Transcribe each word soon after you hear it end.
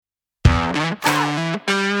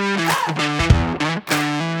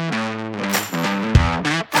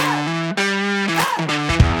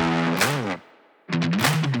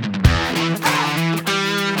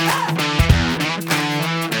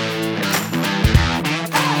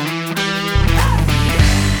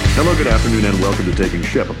Hello, good afternoon, and welcome to Taking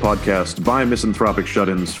Ship, a podcast by misanthropic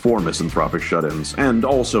shut-ins for misanthropic shut-ins, and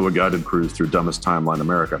also a guided cruise through dumbest timeline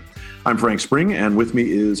America. I'm Frank Spring, and with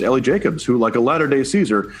me is Ellie Jacobs, who, like a latter-day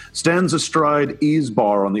Caesar, stands astride Ease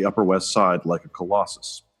Bar on the Upper West Side like a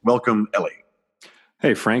colossus. Welcome, Ellie.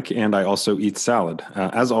 Hey, Frank, and I also eat salad.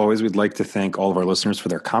 As always, we'd like to thank all of our listeners for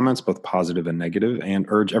their comments, both positive and negative, and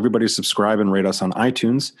urge everybody to subscribe and rate us on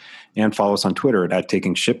iTunes and follow us on Twitter at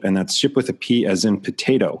Taking Ship, and that's ship with a P as in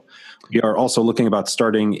potato. We are also looking about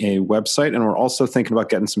starting a website, and we're also thinking about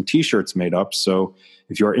getting some T-shirts made up. So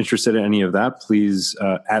if you are interested in any of that, please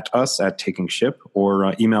at us at Taking Ship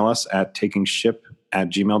or email us at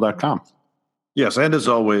takingship@gmail.com. Yes, and as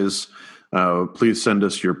always, please send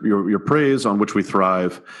us your praise on which we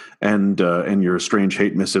thrive, and your strange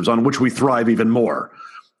hate missives on which we thrive even more.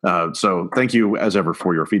 So thank you as ever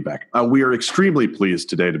for your feedback. We are extremely pleased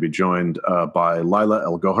today to be joined by Laila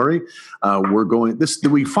El-Gohary.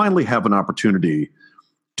 We finally have an opportunity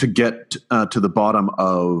to get to the bottom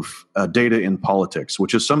of data in politics,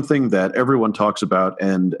 which is something that everyone talks about,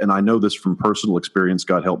 and I know this from personal experience.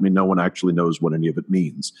 God help me, no one actually knows what any of it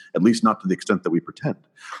means, at least not to the extent that we pretend.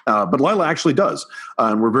 But Laila actually does,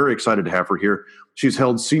 and we're very excited to have her here. She's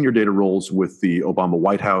held senior data roles with the Obama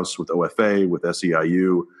White House, with OFA, with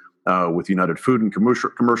SEIU, with United Food and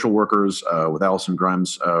Commercial Workers, with Allison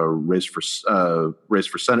Grimes' race for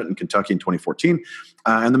Senate in Kentucky in 2014,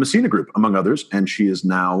 and the Messina Group, among others. And she is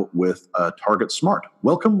now with Target Smart.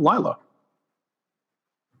 Welcome, Laila.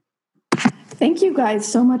 Thank you guys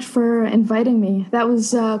so much for inviting me. That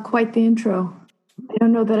was quite the intro. I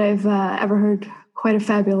don't know that I've ever heard quite a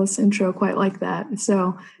fabulous intro quite like that.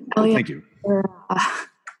 So, Elliot, thank you.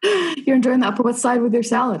 You're enjoying the Upper West Side with your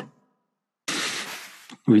salad.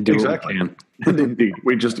 We do exactly. Indeed,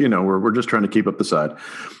 we just we're just trying to keep up the side.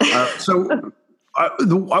 So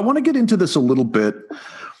I want to get into this a little bit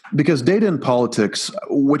because data in politics,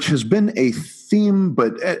 which has been a theme,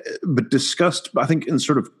 but discussed, I think, in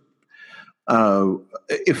sort of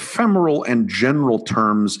ephemeral and general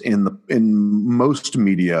terms in most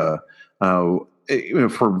media.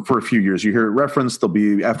 For a few years, you hear it referenced. There'll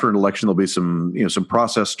be, after an election, there'll be some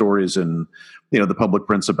process stories and the public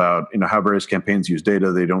prints about how various campaigns use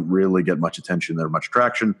data. They don't really get much attention. They're much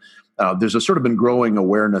traction. There's a sort of been growing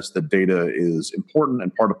awareness that data is important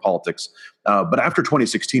and part of politics. But after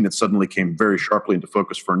 2016, it suddenly came very sharply into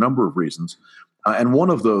focus for a number of reasons. And one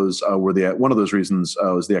of those reasons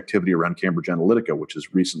was the activity around Cambridge Analytica, which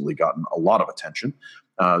has recently gotten a lot of attention.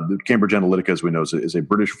 Cambridge Analytica, as we know, is a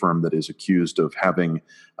British firm that is accused of having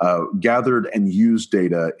gathered and used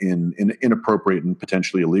data in inappropriate and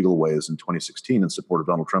potentially illegal ways in 2016 in support of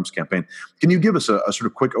Donald Trump's campaign. Can you give us a sort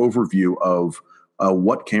of quick overview of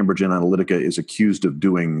what Cambridge Analytica is accused of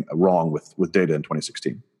doing wrong with data in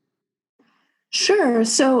 2016? Sure.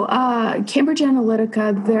 So Cambridge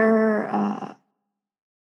Analytica,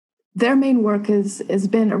 their main work has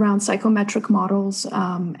been around psychometric models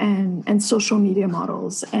and social media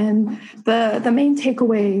models. And the main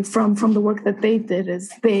takeaway from the work that they did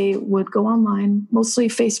is they would go online, mostly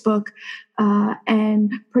Facebook,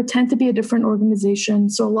 and pretend to be a different organization.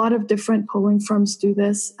 So a lot of different polling firms do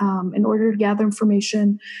this. In order to gather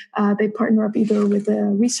information, they partner up either with a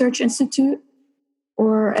research institute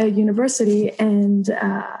or a university and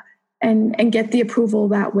get the approval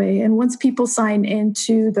that way. And once people sign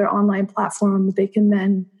into their online platform, they can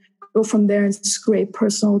then go from there and scrape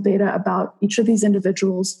personal data about each of these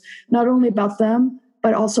individuals, not only about them,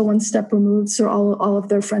 but also one step removed. So all of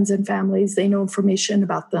their friends and families, they know information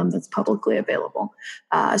about them that's publicly available.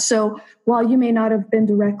 So while you may not have been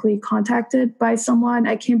directly contacted by someone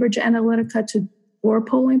at Cambridge Analytica for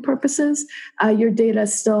polling purposes, your data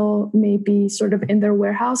still may be sort of in their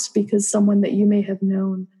warehouse because someone that you may have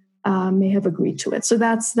known may have agreed to it. So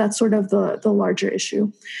that's sort of the larger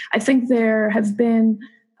issue. I think there have been,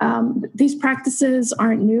 these practices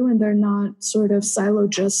aren't new and they're not sort of siloed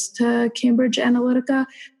just to Cambridge Analytica.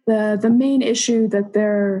 The main issue that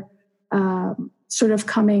they're sort of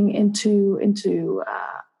coming into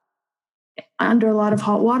under a lot of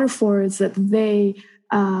hot water for is that they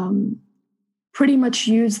pretty much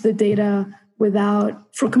use the data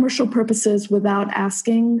for commercial purposes without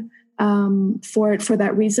asking for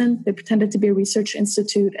that reason. They pretended to be a research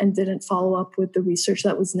institute and didn't follow up with the research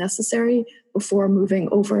that was necessary before moving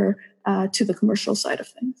over to the commercial side of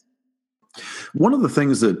things. One of the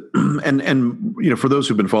things that, and for those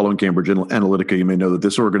who've been following Cambridge Analytica, you may know that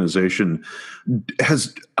this organization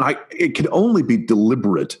it can only be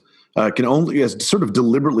deliberate. Has sort of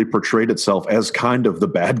deliberately portrayed itself as kind of the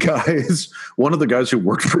bad guys. One of the guys who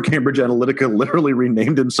worked for Cambridge Analytica literally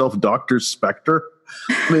renamed himself Dr. Spectre.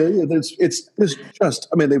 I mean, it's just.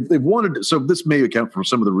 I mean, they've wanted. So this may account for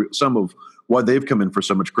some of why they've come in for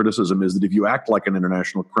so much criticism. Is that if you act like an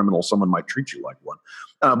international criminal, someone might treat you like one.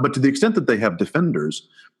 But to the extent that they have defenders,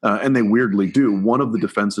 and they weirdly do, one of the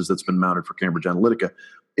defenses that's been mounted for Cambridge Analytica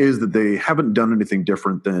is that they haven't done anything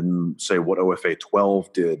different than, say, what OFA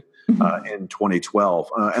 12 did in 2012,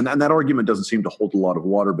 and that argument doesn't seem to hold a lot of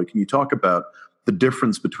water. But can you talk about the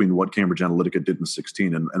difference between what Cambridge Analytica did in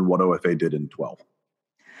 16 and what OFA did in 12?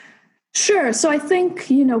 Sure. So I think,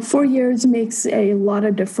 4 years makes a lot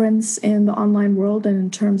of difference in the online world and in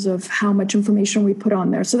terms of how much information we put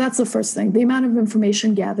on there. So that's the first thing. The amount of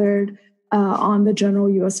information gathered on the general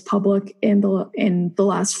U.S. public in the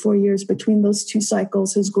last 4 years between those two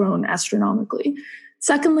cycles has grown astronomically.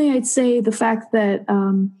 Secondly, I'd say the fact that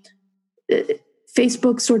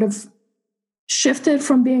Facebook sort of shifted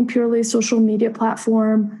from being purely a social media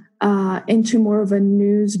platform into more of a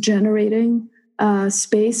news generating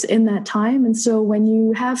space in that time. And so when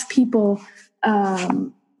you have people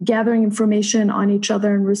gathering information on each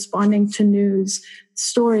other and responding to news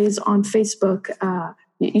stories on Facebook,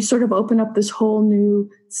 you sort of open up this whole new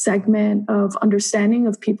segment of understanding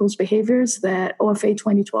of people's behaviors that OFA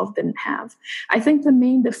 2012 didn't have. I think the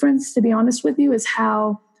main difference, to be honest with you, is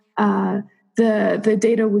how the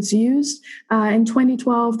data was used. In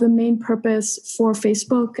 2012, the main purpose for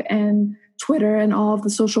Facebook and Twitter and all of the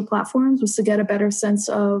social platforms was to get a better sense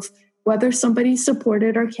of whether somebody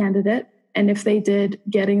supported our candidate, and if they did,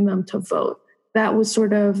 getting them to vote. That was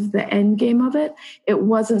sort of the end game of it. It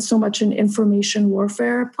wasn't so much an information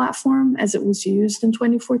warfare platform as it was used in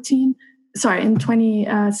 2016.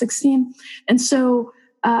 And so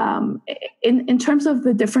in terms of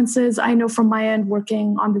the differences, I know from my end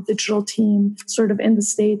working on the digital team sort of in the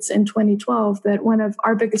States in 2012 that one of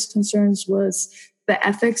our biggest concerns was the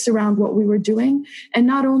ethics around what we were doing. And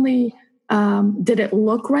not only did it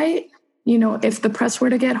look right, if the press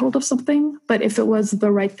were to get hold of something, but if it was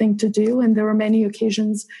the right thing to do. And there were many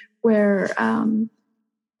occasions where,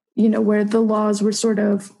 where the laws were sort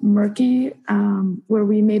of murky, where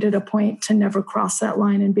we made it a point to never cross that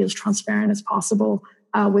line and be as transparent as possible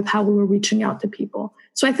with how we were reaching out to people.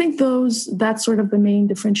 So I think that's sort of the main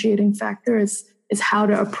differentiating factor is how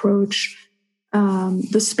to approach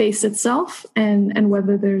the space itself and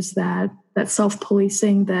whether there's that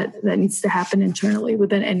self-policing that needs to happen internally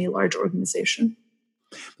within any large organization.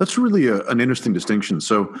 That's really an interesting distinction.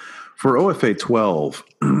 So for OFA 12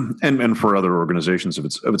 and for other organizations of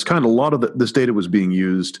its kind, a lot of this data was being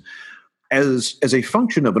used as a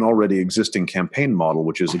function of an already existing campaign model,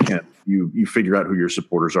 which is, again, you figure out who your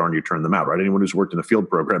supporters are and you turn them out, right? Anyone who's worked in a field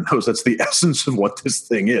program knows that's the essence of what this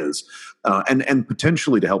thing is. And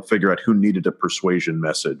potentially to help figure out who needed a persuasion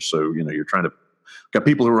message. So, you're trying to got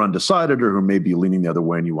people who are undecided or who may be leaning the other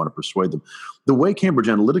way and you want to persuade them. The way Cambridge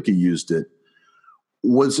Analytica used it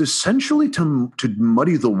was essentially to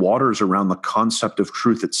muddy the waters around the concept of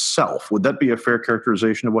truth itself. Would that be a fair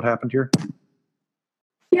characterization of what happened here?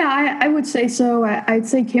 Yeah, I would say so. I'd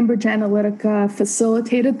say Cambridge Analytica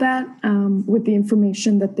facilitated that with the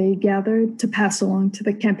information that they gathered to pass along to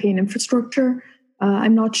the campaign infrastructure.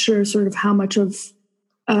 I'm not sure sort of how much of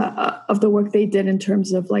the work they did in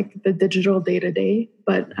terms of like the digital day-to-day,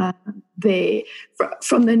 but they,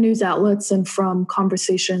 from the news outlets and from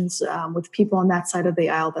conversations with people on that side of the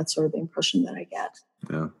aisle, that's sort of the impression that I get.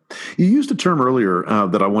 Yeah, you used a term earlier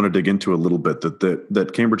that I want to dig into a little bit.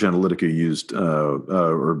 That Cambridge Analytica used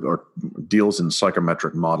or deals in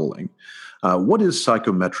psychometric modeling. What is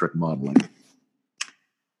psychometric modeling?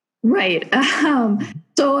 Right.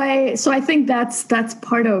 So I think that's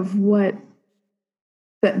part of what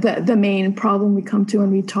the main problem we come to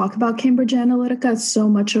when we talk about Cambridge Analytica. So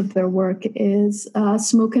much of their work is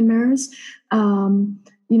smoke and mirrors.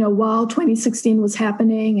 While 2016 was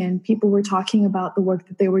happening and people were talking about the work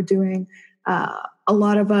that they were doing, a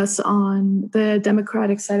lot of us on the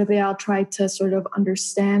Democratic side of the aisle tried to sort of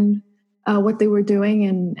understand what they were doing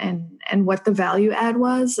and what the value add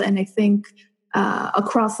was. And I think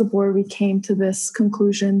across the board, we came to this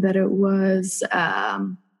conclusion that it was,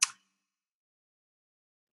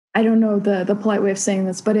 I don't know the polite way of saying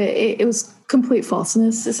this, but it was complete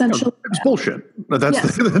falseness, essentially. It's bullshit. That's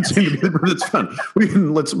fun. We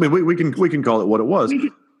can call it what it was.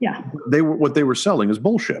 Yeah. What they were selling is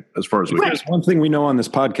bullshit, as far as we know. There's one thing we know on this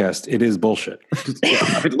podcast: it is bullshit.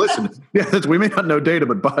 Listen, we may not know data,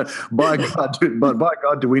 but by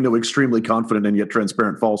God, do we know extremely confident and yet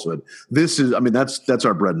transparent falsehood? That's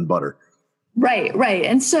our bread and butter. Right.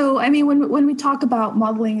 And so, when we talk about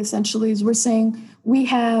modeling, essentially, is we're saying we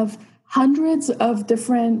have hundreds of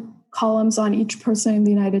different columns on each person in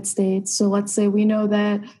the United States. So let's say we know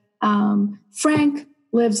that Frank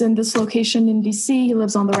lives in this location in DC. He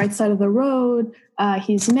lives on the right side of the road.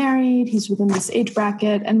 He's married. He's within this age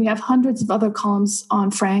bracket. And we have hundreds of other columns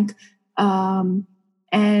on Frank and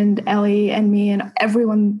Ellie and me and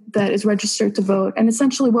everyone that is registered to vote. And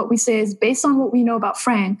essentially what we say is, based on what we know about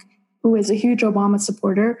Frank, who is a huge Obama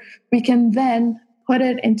supporter, we can then put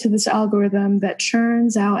it into this algorithm that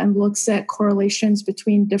churns out and looks at correlations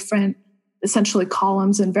between different, essentially,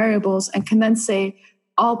 columns and variables, and can then say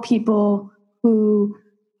all people who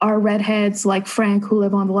are redheads like Frank, who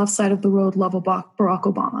live on the left side of the road, love Barack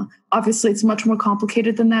Obama. Obviously, it's much more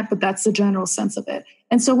complicated than that, but that's the general sense of it.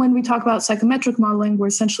 And so when we talk about psychometric modeling, we're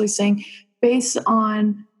essentially saying, based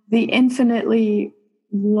on the infinitely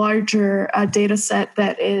larger data set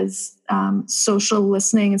that is social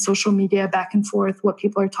listening and social media back and forth, what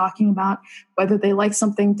people are talking about, whether they like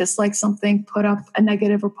something, dislike something, put up a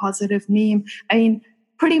negative or positive meme. I mean,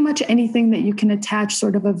 pretty much anything that you can attach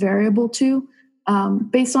sort of a variable to.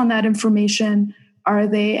 Based on that information, are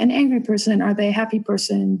they an angry person? Are they a happy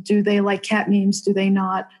person? Do they like cat memes? Do they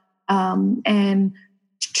not? And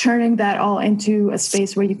churning that all into a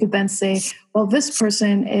space where you could then say, well, this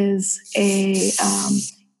person is a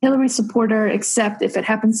Hillary supporter, except if it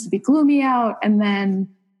happens to be gloomy out, and then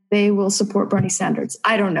they will support Bernie Sanders.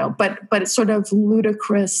 I don't know, but it's sort of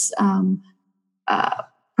ludicrous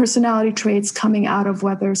personality traits coming out of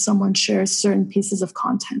whether someone shares certain pieces of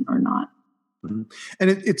content or not. Mm-hmm. And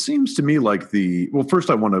it seems to me like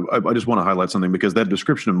first I just want to highlight something, because that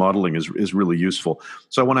description of modeling is really useful.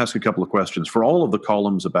 So I want to ask a couple of questions. For all of the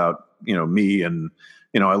columns about, me and,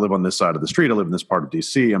 I live on this side of the street, I live in this part of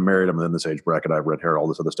DC, I'm married, I'm in this age bracket, I have red hair, all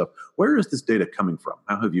this other stuff. Where is this data coming from?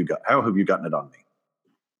 How have you gotten it on me?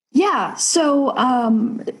 Yeah. So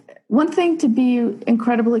one thing to be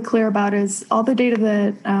incredibly clear about is all the data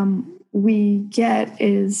that we get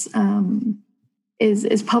is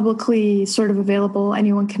publicly sort of available.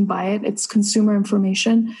 Anyone can buy it. It's consumer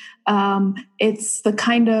information. It's the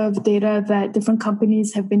kind of data that different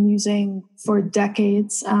companies have been using for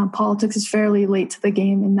decades. Politics is fairly late to the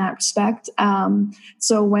game in that respect.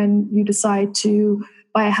 So when you decide to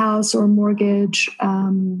buy a house or a mortgage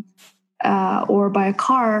or buy a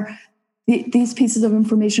car, these pieces of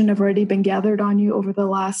information have already been gathered on you over the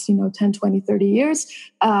last 10, 20, 30 years.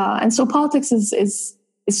 And so politics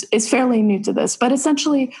is fairly new to this. But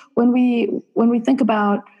essentially, when we think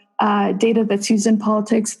about data that's used in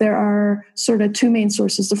politics, there are sort of two main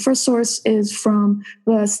sources. The first source is from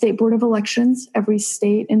the State Board of Elections, every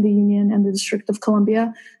state in the Union and the District of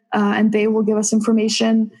Columbia, and they will give us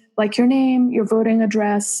information like your name, your voting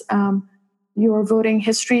address, your voting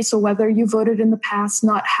history, so whether you voted in the past,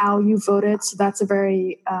 not how you voted. So that's a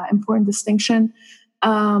very important distinction.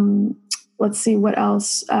 Let's see what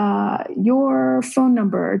else. Your phone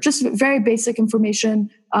number, just very basic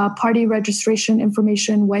information, party registration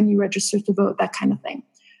information, when you registered to vote, that kind of thing.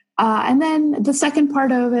 And then the second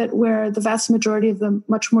part of it, where the vast majority of the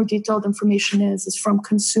much more detailed information is from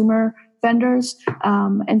consumer vendors.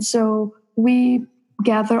 And so we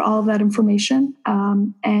gather all of that information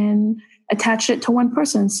and attach it to one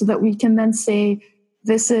person so that we can then say,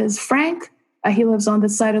 this is Frank. He lives on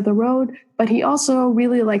this side of the road, but he also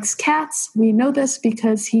really likes cats. We know this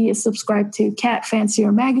because he is subscribed to Cat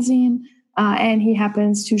Fancier magazine, and he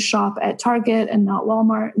happens to shop at Target and not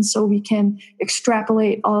Walmart. And so we can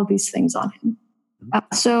extrapolate all of these things on him.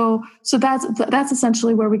 So that's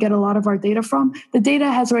essentially where we get a lot of our data from. The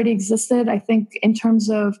data has already existed. I think in terms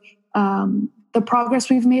of the progress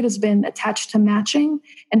we've made has been attached to matching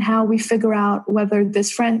and how we figure out whether this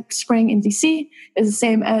Frank Spring in DC is the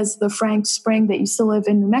same as the Frank Spring that used to live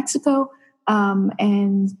in New Mexico,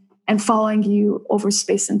 and following you over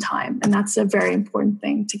space and time. And that's a very important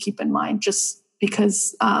thing to keep in mind, just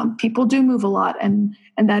because people do move a lot, and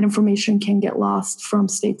that information can get lost from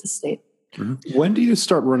state to state. Mm-hmm. When do you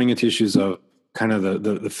start running into issues of kind of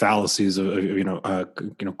the fallacies of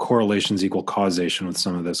correlations equal causation with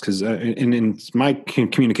some of this? Because in my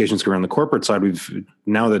communications around the corporate side,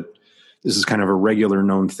 now that this is kind of a regular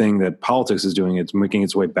known thing that politics is doing, it's making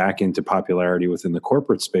its way back into popularity within the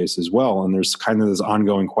corporate space as well. And there's kind of this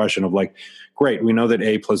ongoing question of like, great, we know that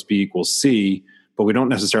A plus B equals C, but we don't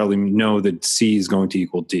necessarily know that C is going to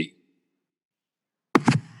equal D.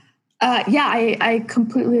 I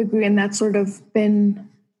completely agree, and that's sort of been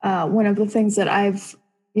one of the things that I've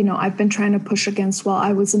been trying to push against while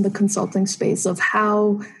I was in the consulting space of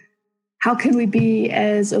how can we be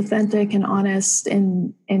as authentic and honest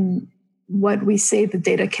in what we say the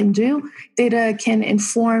data can do. Data can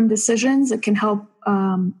inform decisions. It can help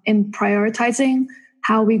in prioritizing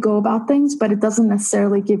how we go about things, but it doesn't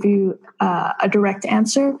necessarily give you a direct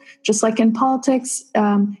answer. Just like in politics,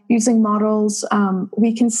 using models,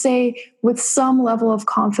 we can say with some level of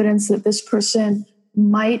confidence that this person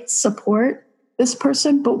might support this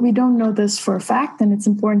person, but we don't know this for a fact, and it's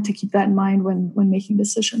important to keep that in mind when making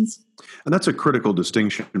decisions. And that's a critical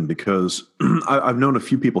distinction, because I've known a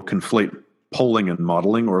few people conflate polling and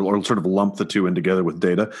modeling, or sort of lump the two in together with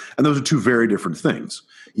data, and those are two very different things.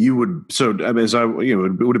 Would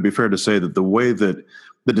it be fair to say that the way that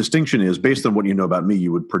the distinction is based on what you know about me,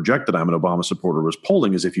 you would project that I'm an Obama supporter, whereas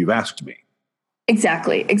polling is if you've asked me.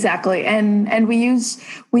 Exactly. And we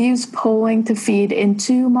use polling to feed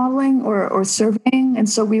into modeling or surveying. And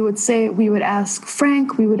so we would ask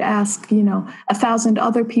Frank, we would ask, 1,000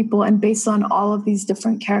 other people. And based on all of these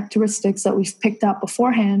different characteristics that we've picked out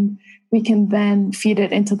beforehand, we can then feed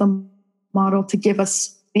it into the model to give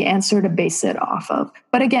us the answer to base it off of.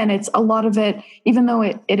 But again, it's a lot of it, even though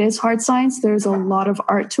it is hard science, there's a lot of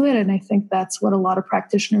art to it. And I think that's what a lot of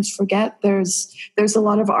practitioners forget. There's a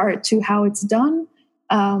lot of art to how it's done,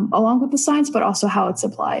 along with the science, but also how it's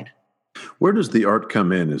applied. Where does the art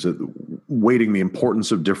come in? Is it weighting the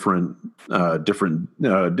importance of different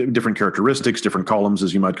characteristics, different columns,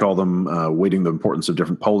 as you might call them, weighting the importance of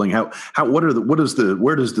different polling? Where does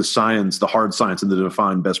the science, the hard science, and the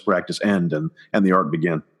defined best practice end, and the art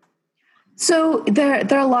begin? So there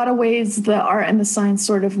are a lot of ways the art and the science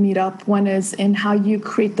sort of meet up. One is in how you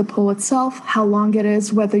create the poll itself, how long it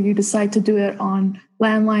is, whether you decide to do it on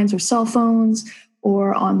landlines or cell phones,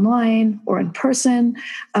 or online or in person,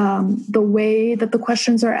 the way that the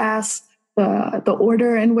questions are asked, the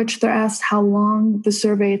order in which they're asked, how long the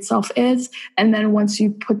survey itself is. And then once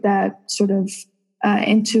you put that sort of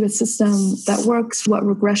into a system that works, what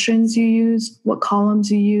regressions you use, what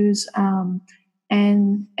columns you use,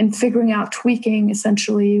 and figuring out tweaking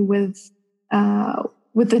essentially with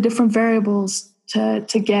the different variables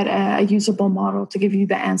to get a usable model to give you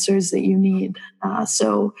the answers that you need.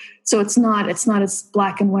 So it's not as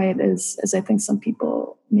black and white as I think some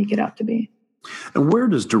people make it out to be. And where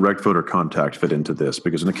does direct voter contact fit into this?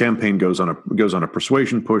 Because when the campaign goes on a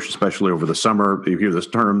persuasion push, especially over the summer, you hear this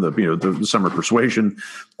term, the summer persuasion.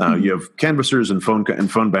 You have canvassers and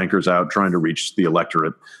phone bankers out trying to reach the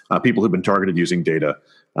electorate, people who've been targeted using data.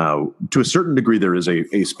 To a certain degree, there is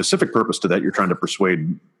a specific purpose to that. You're trying to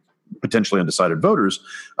persuade potentially undecided voters,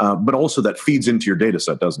 but also that feeds into your data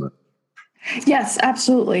set, doesn't it? Yes,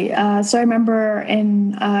 absolutely. So I remember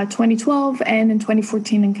in 2012 and in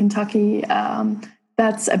 2014 in Kentucky,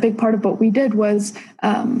 that's a big part of what we did was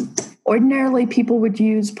ordinarily people would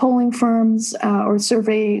use polling firms or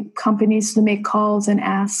survey companies to make calls and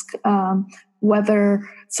ask whether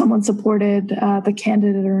someone supported the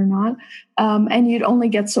candidate or not. And you'd only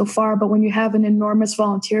get so far. But when you have an enormous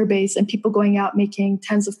volunteer base and people going out making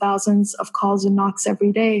tens of thousands of calls and knocks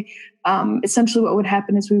every day, essentially what would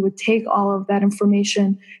happen is we would take all of that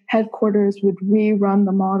information, headquarters would rerun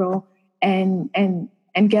the model and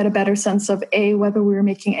get a better sense of A, whether we were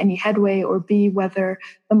making any headway, or B, whether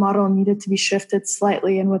the model needed to be shifted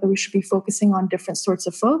slightly and whether we should be focusing on different sorts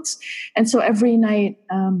of folks. And so every night,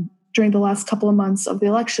 during the last couple of months of the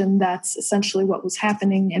election, that's essentially what was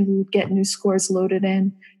happening. And we would get new scores loaded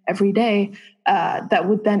in every day that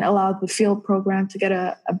would then allow the field program to get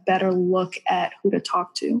a better look at who to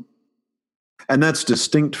talk to. And that's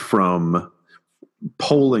distinct from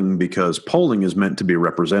polling, because polling is meant to be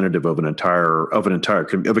representative of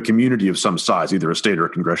a community of some size, either a state or a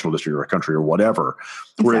congressional district or a country or whatever.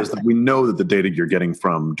 Whereas we know that the data you're getting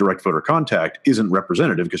from direct voter contact isn't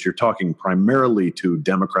representative, because you're talking primarily to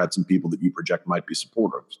Democrats and people that you project might be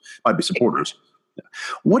supporters.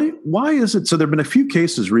 Why is it? So there have been a few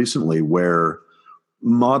cases recently where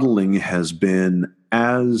modeling has been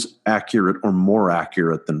as accurate or more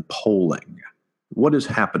accurate than polling. What is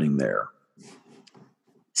happening there?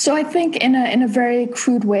 So I think in a very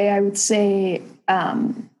crude way, I would say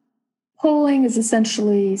polling is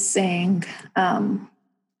essentially saying,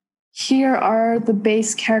 here are the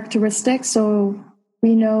base characteristics. So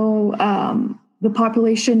we know the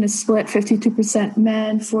population is split 52%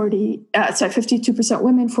 men, 52%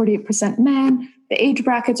 women, 48% men, the age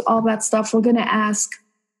brackets, all that stuff. We're going to ask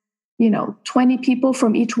 20 people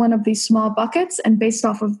from each one of these small buckets, and based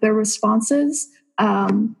off of their responses,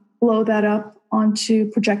 blow that up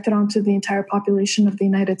projected onto the entire population of the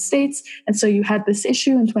United States. And so you had this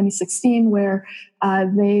issue in 2016 where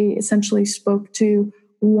they essentially spoke to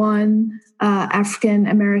one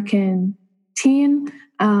African-American teen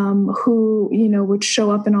who, would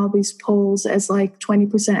show up in all these polls as like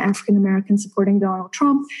 20% African-American supporting Donald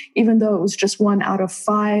Trump, even though it was just 1 out of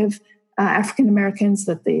 5 African Americans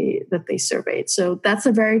that they surveyed. So that's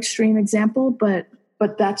a very extreme example, but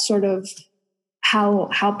that's sort of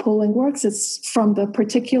how polling works. It's from the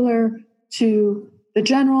particular to the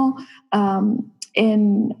general.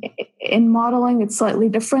 In modeling, it's slightly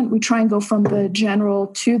different. We try and go from the general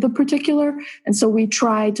to the particular, and so we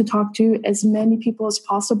try to talk to as many people as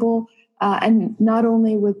possible, and not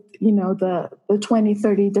only with the 20,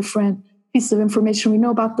 30 different pieces of information we know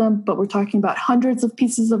about them, but we're talking about hundreds of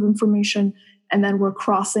pieces of information, and then we're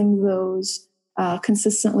crossing those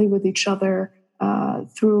consistently with each other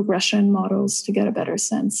through regression models to get a better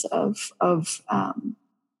sense of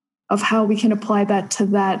how we can apply that to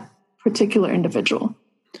that particular individual.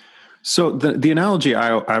 So the analogy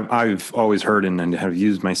I've always heard and have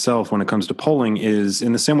used myself when it comes to polling is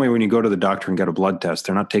in the same way when you go to the doctor and get a blood test,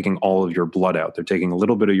 they're not taking all of your blood out. They're taking a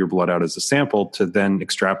little bit of your blood out as a sample to then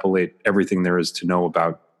extrapolate everything there is to know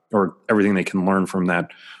about, or everything they can learn from that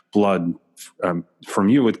blood from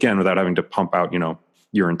you, again, without having to pump out,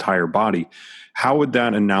 your entire body. How would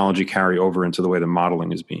that analogy carry over into the way the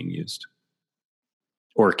modeling is being used?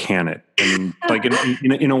 Or can it? I mean, like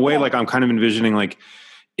in a way, like I'm kind of envisioning like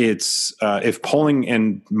it's if polling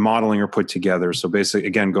and modeling are put together. So basically,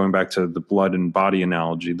 again, going back to the blood and body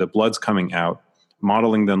analogy, the blood's coming out.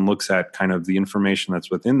 Modeling then looks at kind of the information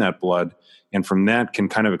that's within that blood, and from that can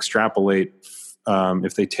kind of extrapolate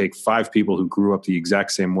if they take 5 people who grew up the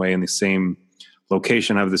exact same way in the same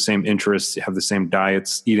location, have the same interests, have the same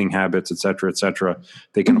diets, eating habits, et cetera,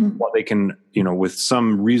 they can with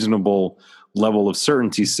some reasonable level of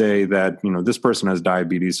certainty say that this person has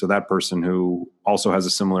diabetes, so that person who also has a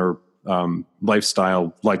similar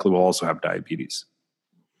lifestyle likely will also have diabetes.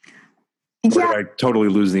 Yeah. I totally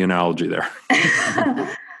lose the analogy there.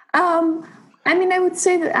 I mean, I would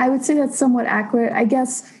say that's somewhat accurate. I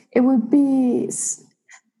guess it would be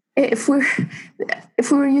if we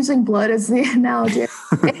were using blood as the analogy.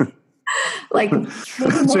 Like,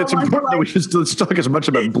 so it's important that we just let's talk as much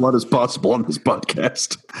about blood as possible on this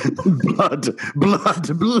podcast.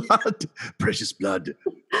 blood, precious blood.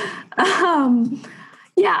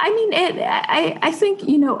 Yeah, I mean, I think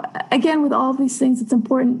again, with all of these things, it's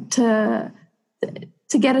important to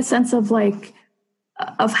get a sense of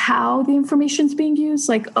of how the information is being used.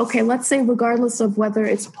 Like, okay, let's say regardless of whether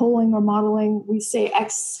it's polling or modeling, we say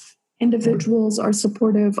X individuals are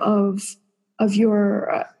supportive of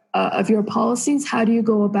your policies. How do you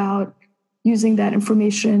go about using that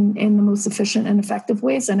information in the most efficient and effective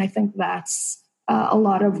ways? And I think that's a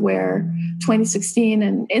lot of where 2016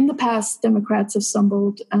 and in the past Democrats have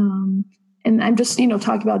stumbled. And I'm just,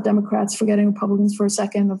 talking about Democrats, forgetting Republicans for a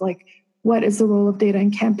second, of what is the role of data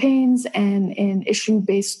in campaigns and in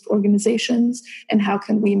issue-based organizations, and how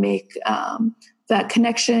can we make that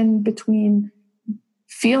connection between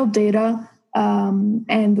field data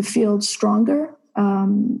and the field stronger,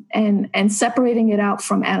 and separating it out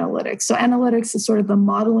from analytics. So analytics is sort of the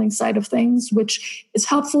modeling side of things, which is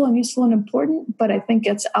helpful and useful and important, but I think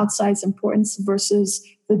it's outsized importance versus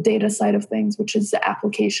the data side of things, which is the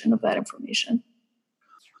application of that information.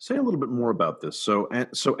 Say a little bit more about this. So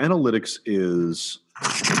analytics is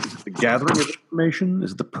the gathering of information?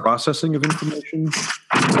 Is it the processing of information?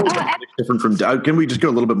 Different from data? Can we just go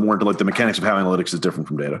a little bit more into the mechanics of how analytics is different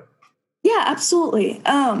from data? Yeah, absolutely.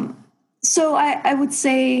 So I would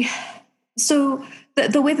say,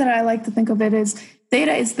 the way that I like to think of it is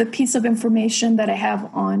data is the piece of information that I have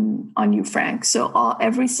on you, Frank. So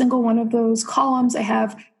every single one of those columns, I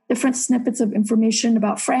have different snippets of information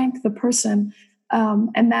about Frank, the person,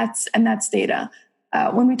 and that's data.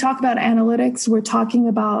 When we talk about analytics, we're talking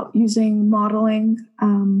about using modeling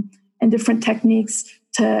and different techniques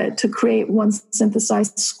to create one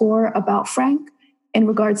synthesized score about Frank in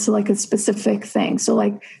regards to a specific thing.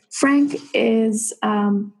 So Frank has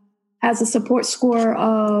a support score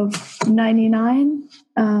of 99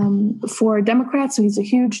 for Democrats. So he's a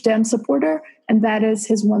huge Dem supporter, and that is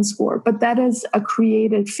his one score. But that is a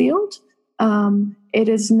created field. It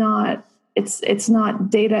is not. It's not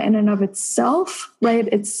data in and of itself, right?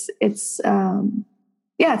 It's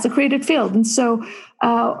a created field, and so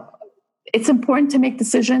it's important to make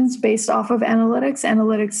decisions based off of analytics.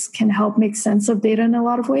 Analytics can help make sense of data in a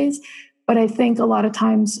lot of ways, but I think a lot of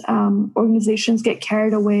times organizations get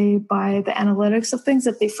carried away by the analytics of things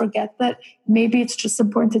that they forget that maybe it's just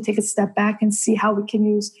important to take a step back and see how we can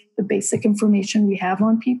use the basic information we have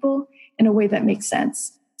on people in a way that makes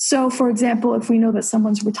sense. So, for example, if we know that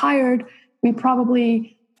someone's retired, we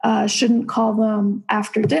probably shouldn't call them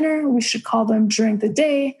after dinner. We should call them during the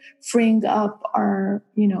day, freeing up our,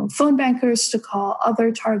 phone bankers to call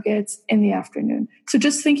other targets in the afternoon. So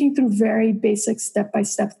just thinking through very basic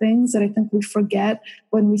step-by-step things that I think we forget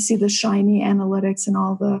when we see the shiny analytics and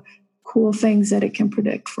all the cool things that it can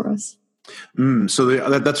predict for us. So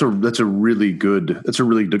that's a really good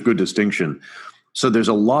distinction. So there's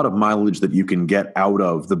a lot of mileage that you can get out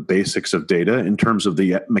of the basics of data in terms of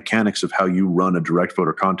the mechanics of how you run a direct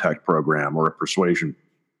voter contact program or a persuasion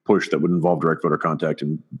push that would involve direct voter contact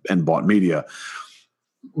and bought media,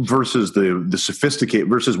 versus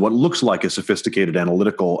versus what looks like a sophisticated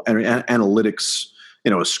analytics,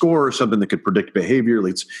 a score or something that could predict behavior.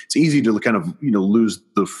 It's easy to kind of, lose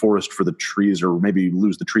the forest for the trees, or maybe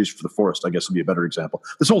lose the trees for the forest, I guess would be a better example.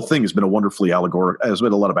 This whole thing has been has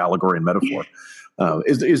been a lot of allegory and metaphor.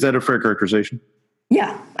 Is that a fair characterization?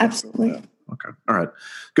 Yeah, absolutely. Yeah. Okay. All right.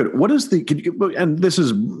 Good. What is and this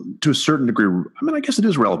is to a certain degree, I guess it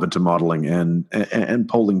is relevant to modeling and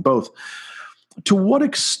polling both. To what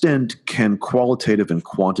extent can qualitative and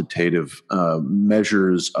quantitative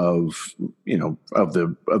measures of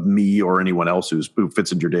me or anyone else who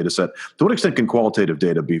fits into your data set, to what extent can qualitative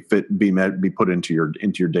data be put into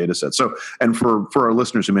your data set? So, and for our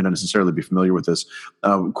listeners who may not necessarily be familiar with this,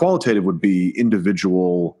 qualitative would be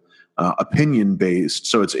individual opinion based.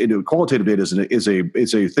 So qualitative data is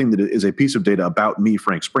a thing that is a piece of data about me,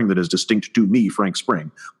 Frank Spring, that is distinct to me, Frank Spring.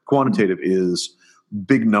 Quantitative is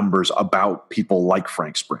big numbers about people like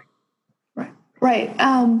Frank Spring. Right.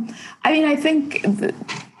 I think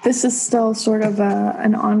this is still sort of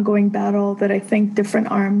an ongoing battle that I think different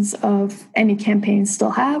arms of any campaign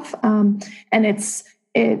still have. And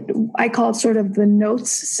I call it sort of the notes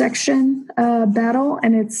section battle.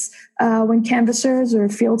 And it's when canvassers or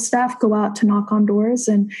field staff go out to knock on doors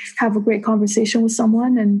and have a great conversation with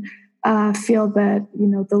someone and feel that,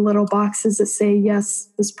 the little boxes that say, yes,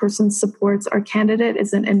 this person supports our candidate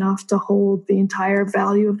isn't enough to hold the entire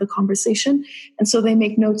value of the conversation. And so they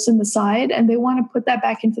make notes in the side and they want to put that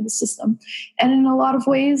back into the system. And in a lot of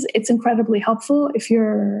ways, it's incredibly helpful if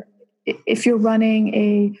you're running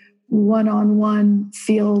a one-on-one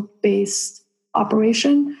field-based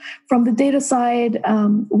operation. From the data side,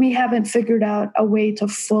 we haven't figured out a way to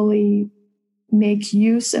fully make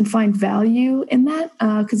use and find value in that,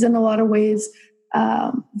 because in a lot of ways,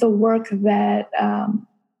 the work that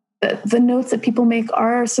the notes that people make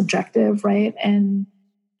are subjective, right? And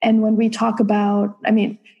when we talk about,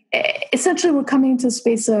 essentially we're coming into a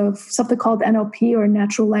space of something called NLP, or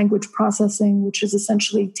natural language processing, which is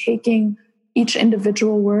essentially taking each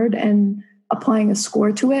individual word and applying a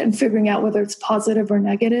score to it and figuring out whether it's positive or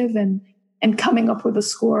negative, and coming up with a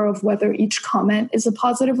score of whether each comment is a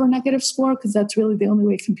positive or negative score, because that's really the only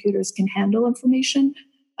way computers can handle information.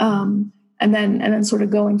 And then sort of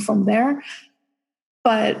going from there.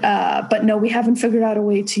 But no, we haven't figured out a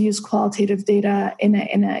way to use qualitative data in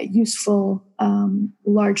a useful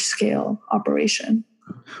large scale operation.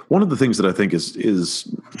 One of the things that I think is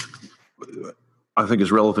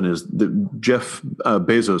relevant is that Jeff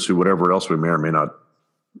Bezos, who whatever else we may or may not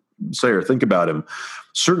say or think about him,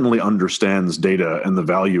 certainly understands data and the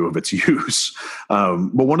value of its use.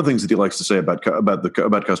 But one of the things that he likes to say about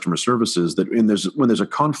customer service is that when there's a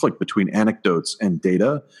conflict between anecdotes and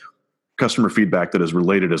data, customer feedback that is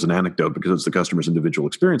related as an anecdote because it's the customer's individual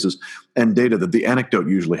experiences, and data that the anecdote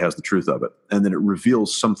usually has the truth of it, and then it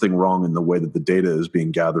reveals something wrong in the way that the data is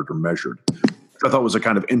being gathered or measured. I thought was a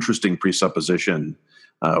kind of interesting presupposition,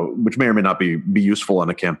 which may or may not be useful on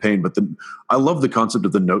a campaign. But I love the concept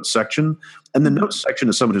of the notes section. And the notes section,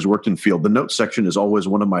 as someone who's worked in field, the notes section is always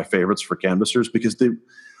one of my favorites for canvassers because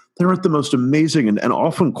they're at the most amazing and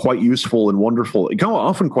often quite useful and wonderful.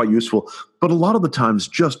 Often quite useful, but a lot of the times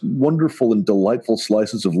just wonderful and delightful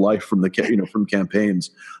slices of life from from campaigns.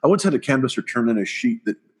 I once had a canvasser turn in a sheet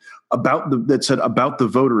that said about the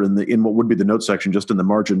voter in what would be the notes section, just in the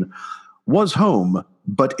margin, was home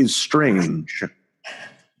but is strange.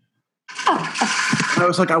 And I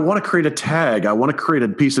was like, I want to create a tag. I want to create a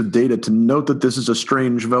piece of data to note that this is a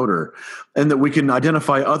strange voter and that we can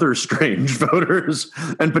identify other strange voters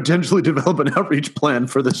and potentially develop an outreach plan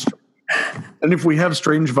for this. And if we have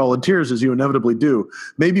strange volunteers, as you inevitably do,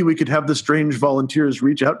 maybe we could have the strange volunteers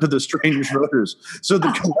reach out to the strange voters so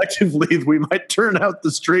that collectively we might turn out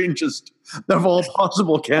the strangest of all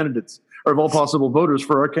possible candidates or of all possible voters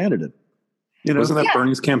for our candidate. Wasn't that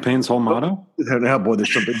Bernie's campaign's whole motto? Now, boy,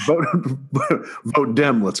 there's something. Vote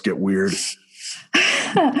Dem. Let's get weird.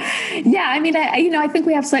 Yeah, I think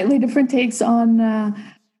we have slightly different takes on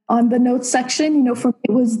on the notes section, for me,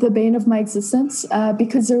 it was the bane of my existence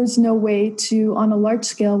because there was no way to, on a large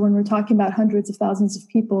scale, when we're talking about hundreds of thousands of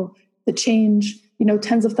people, to change,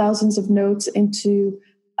 tens of thousands of notes into,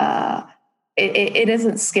 it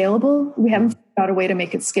isn't scalable. We haven't figured out a way to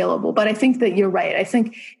make it scalable. But I think that you're right. I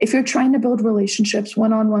think if you're trying to build relationships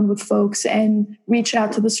one-on-one with folks and reach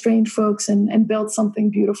out to the strange folks and build something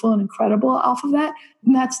beautiful and incredible off of that,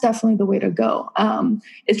 then that's definitely the way to go.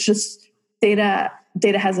 It's just data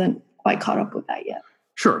hasn't quite caught up with that yet.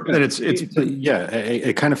 Sure. And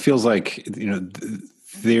it kind of feels like,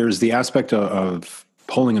 there's the aspect of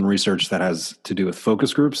polling and research that has to do with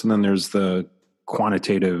focus groups. And then there's the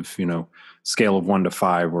quantitative, scale of 1 to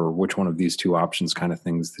 5, or which one of these two options kind of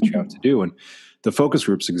things that you have to do. And the focus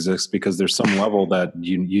groups exist because there's some level that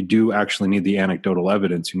you do actually need the anecdotal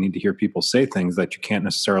evidence. You need to hear people say things that you don't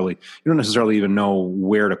necessarily even know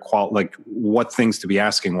where to what things to be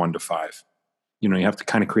asking 1 to 5. You have to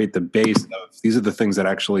kind of create the base of these are the things that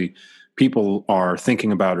actually people are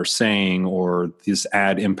thinking about or saying, or this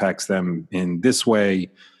ad impacts them in this way.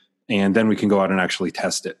 And then we can go out and actually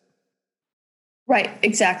test it. Right,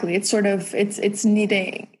 exactly. It's sort of, it's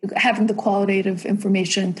needing, having the qualitative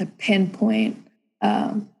information to pinpoint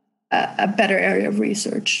a better area of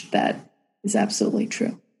research. That is absolutely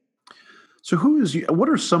true. So what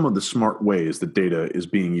are some of the smart ways that data is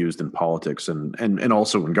being used in politics and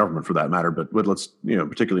also in government for that matter, but let's,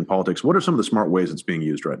 particularly in politics, what are some of the smart ways it's being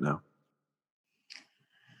used right now?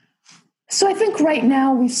 So I think right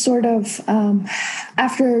now we've sort of,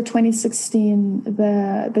 after 2016,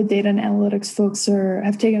 the data and analytics folks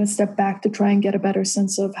have taken a step back to try and get a better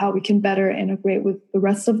sense of how we can better integrate with the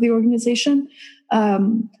rest of the organization.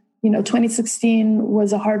 2016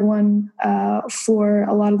 was a hard one for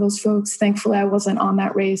a lot of those folks. Thankfully, I wasn't on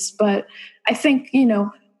that race. But I think,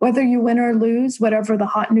 whether you win or lose, whatever the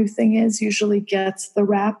hot new thing is, usually gets the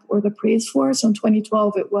rap or the praise for. So in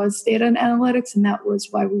 2012, it was data and analytics, and that was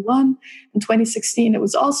why we won. In 2016, it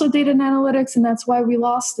was also data and analytics, and that's why we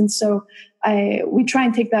lost. And so we try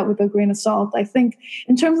and take that with a grain of salt. I think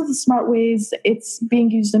in terms of the smart ways it's being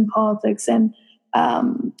used in politics, and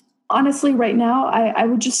honestly, right now, I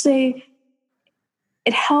would just say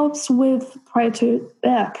it helps with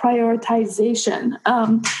prioritization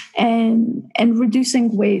and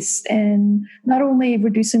reducing waste, and not only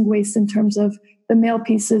reducing waste in terms of the mail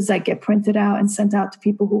pieces that get printed out and sent out to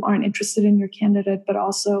people who aren't interested in your candidate, but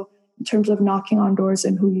also in terms of knocking on doors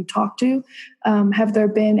and who you talk to. Have there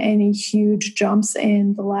been any huge jumps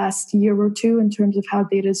in the last year or two in terms of how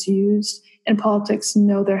data is used in politics?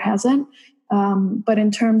 No, there hasn't. But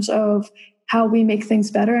in terms of how we make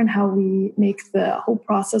things better and how we make the whole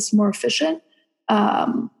process more efficient,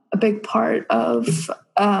 a big part of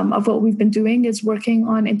what we've been doing is working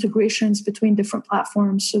on integrations between different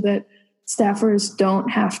platforms so that staffers don't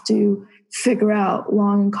have to figure out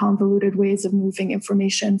long and convoluted ways of moving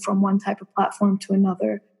information from one type of platform to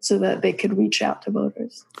another so that they could reach out to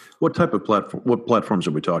voters. What type of platform? What platforms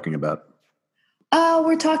are we talking about?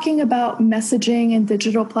 We're talking about messaging and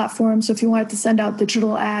digital platforms. So if you wanted to send out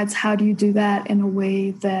digital ads, how do you do that in a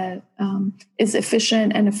way that is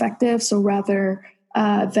efficient and effective? So rather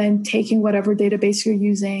than taking whatever database you're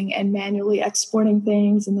using and manually exporting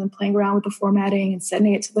things and then playing around with the formatting and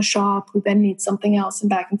sending it to the shop, who then needs something else and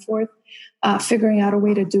back and forth, figuring out a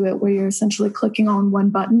way to do it where you're essentially clicking on one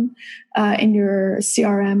button in your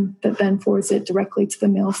CRM that then forwards it directly to the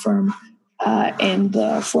mail firm in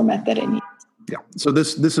the format that it needs. Yeah. So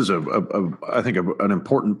this is I think an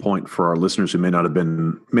important point for our listeners who may not have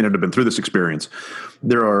been through this experience.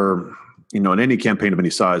 There are, in any campaign of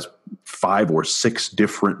any size, 5 or 6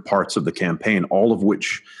 different parts of the campaign, all of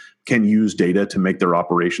which can use data to make their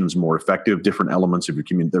operations more effective. Different elements of your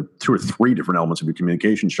there are 2 or 3 different elements of your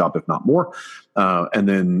communication shop, if not more. And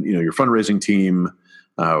then your fundraising team,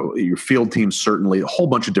 your field team, certainly a whole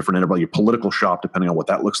bunch of different enterprise, your political shop, depending on what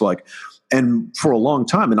that looks like. And for a long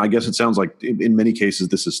time, and I guess it sounds like in many cases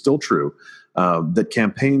this is still true,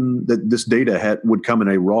 that this data would come in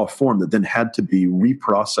a raw form that then had to be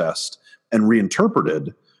reprocessed and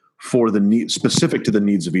reinterpreted for the need specific to the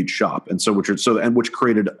needs of each shop, and which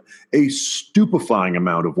created a stupefying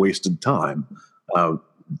amount of wasted time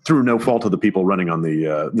through no fault of the people running on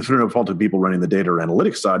the data or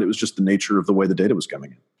analytics side. It was just the nature of the way the data was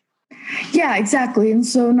coming in. Yeah, exactly. And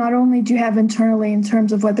so not only do you have internally in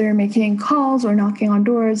terms of whether you're making calls or knocking on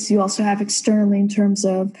doors, you also have externally in terms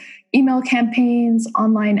of email campaigns,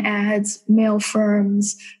 online ads, mail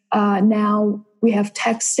firms. Now we have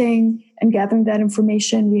texting and gathering that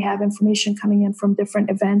information. We have information coming in from different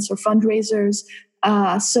events or fundraisers.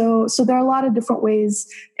 So there are a lot of different ways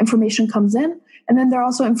information comes in. And then there are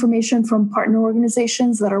also information from partner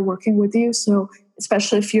organizations that are working with you. So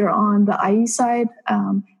especially if you're on the IE side,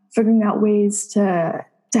 figuring out ways to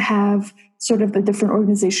have sort of the different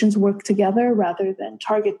organizations work together rather than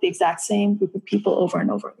target the exact same group of people over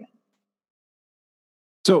and over again.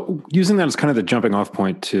 So using that as kind of the jumping off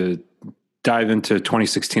point to dive into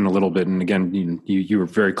 2016 a little bit, and again, you were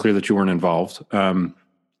very clear that you weren't involved.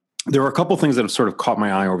 There were a couple things that have sort of caught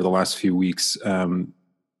my eye over the last few weeks.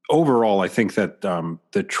 Overall, I think that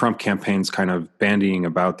the Trump campaign's kind of bandying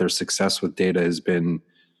about their success with data has been,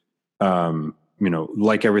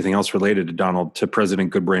 like everything else related to Donald, to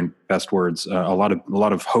President Goodbrain, best words, a lot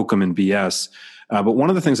of hokum and BS. But one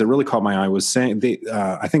of the things that really caught my eye was saying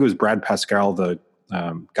I think it was Brad Pascal, the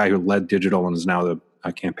guy who led digital and is now the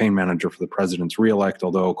campaign manager for the president's reelect,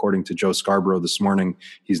 although according to Joe Scarborough this morning,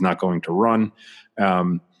 he's not going to run.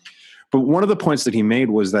 But one of the points that he made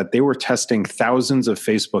was that they were testing thousands of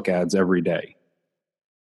Facebook ads every day.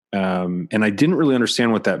 And I didn't really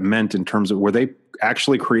understand what that meant in terms of, were they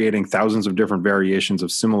actually creating thousands of different variations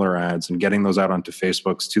of similar ads and getting those out onto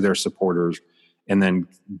Facebooks to their supporters, and then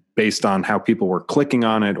based on how people were clicking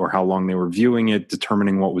on it or how long they were viewing it,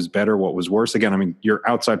 determining what was better, what was worse? Again, I mean, your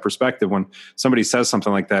outside perspective, when somebody says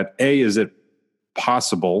something like that, A, is it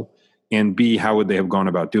possible? And B, how would they have gone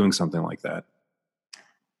about doing something like that?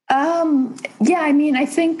 Yeah, I mean, I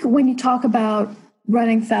think when you talk about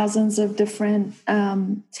running thousands of different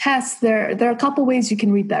tests, there are a couple ways you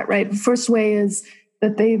can read that, right? The first way is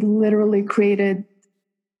that they literally created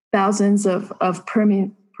thousands of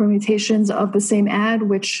permutations of the same ad,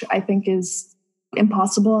 which I think is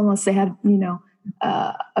impossible unless they had,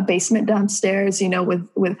 a basement downstairs,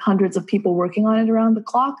 with hundreds of people working on it around the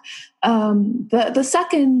clock. The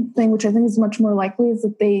second thing, which I think is much more likely, is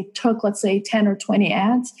that they took, let's say, 10 or 20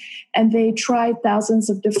 ads, and they tried thousands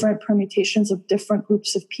of different permutations of different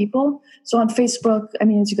groups of people. So on Facebook, I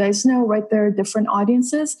mean, as you guys know, right, there are different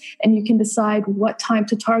audiences, and you can decide what time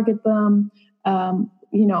to target them,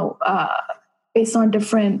 based on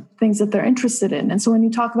different things that they're interested in. And so when you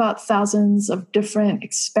talk about thousands of different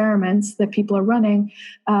experiments that people are running,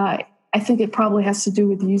 I think it probably has to do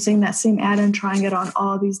with using that same ad and trying it on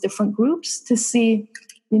all these different groups to see,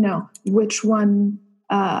 which one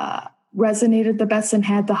resonated the best and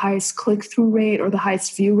had the highest click-through rate or the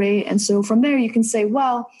highest view rate. And so from there, you can say,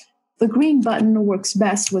 well, the green button works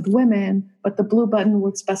best with women, but the blue button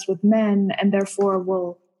works best with men, and therefore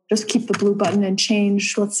we'll just keep the blue button and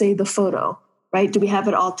change, let's say, the photo. Right? Do we have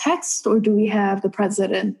it all text, or do we have the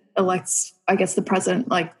president-elect's, the president,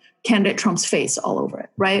 like candidate Trump's face all over it,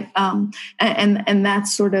 right? And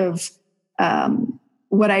that's sort of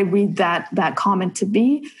what I read that comment to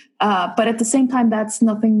be. But at the same time, that's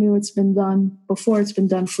nothing new. It's been done before. It's been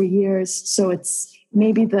done for years. So it's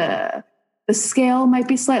maybe the scale might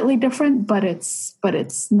be slightly different, but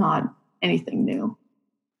it's not anything new.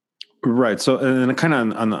 Right. So, and then kind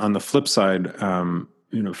of on the flip side,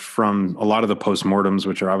 from a lot of the postmortems,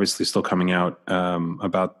 which are obviously still coming out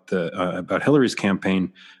about Hillary's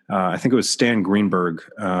campaign, I think it was Stan Greenberg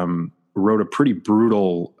wrote a pretty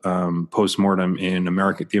brutal postmortem in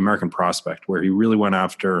The American Prospect, where he really went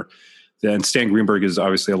after. And Stan Greenberg is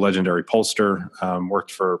obviously a legendary pollster,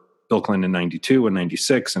 worked for Bill Clinton in 92 and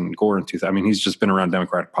 96 and Gore in 2000. I mean, he's just been around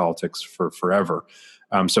Democratic politics for forever.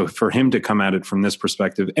 So for him to come at it from this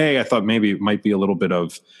perspective, I thought maybe it might be a little bit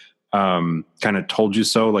of kind of told you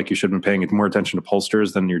so, like you should have been paying more attention to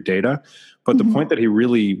pollsters than your data. But the point that he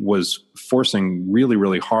really was forcing really,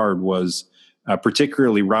 really hard was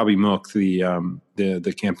particularly Robbie Mook, the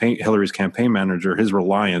campaign, Hillary's campaign manager, his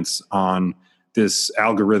reliance on this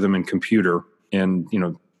algorithm and computer. And,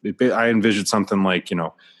 I envisioned something like,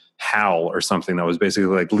 HAL or something that was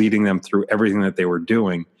basically like leading them through everything that they were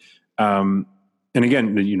doing. And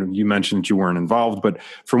again, you mentioned you weren't involved, but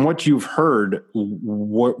from what you've heard,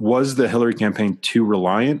 what was the Hillary campaign too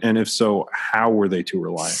reliant? And if so, how were they too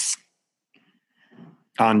reliant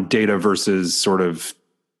on data versus sort of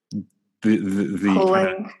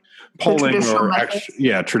the polling or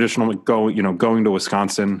actually, traditional going to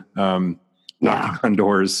Wisconsin, knocking on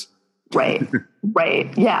doors. Right.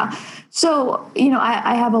 Yeah. So,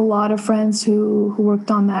 I have a lot of friends who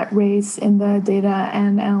worked on that race in the data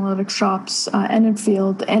and analytics shops and in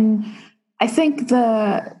field. And I think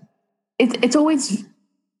it's always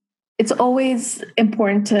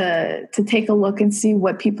important to take a look and see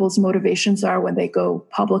what people's motivations are when they go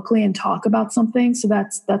publicly and talk about something. So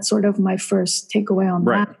that's sort of my first takeaway on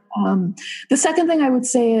that. The second thing I would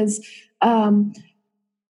say is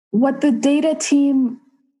what the data team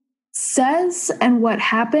says and what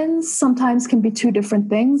happens sometimes can be two different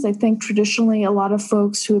things. I think traditionally a lot of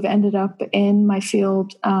folks who have ended up in my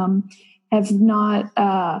field have not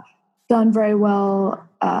done very well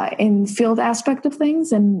in field aspect of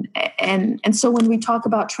things, and so when we talk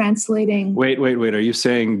about translating, wait, are you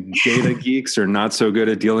saying data geeks are not so good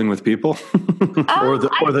at dealing with people? or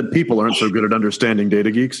that people aren't so good at understanding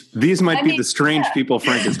data geeks? These might be the strange people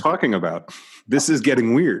Frank is talking about. This is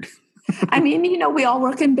getting weird. I mean, we all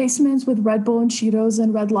work in basements with Red Bull and Cheetos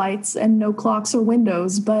and red lights and no clocks or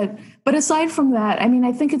windows. But aside from that, I mean,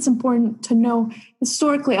 I think it's important to know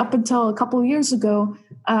historically, up until a couple of years ago,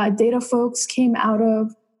 data folks came out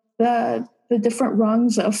of the different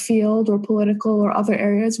rungs of field or political or other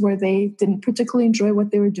areas where they didn't particularly enjoy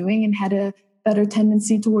what they were doing and had a better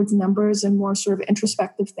tendency towards numbers and more sort of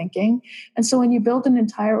introspective thinking. And so when you build an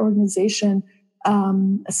entire organization,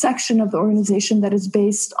 a section of the organization that is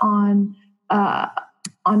based on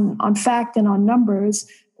fact and on numbers,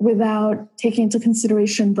 without taking into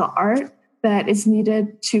consideration the art that is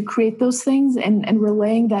needed to create those things and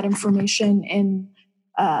relaying that information in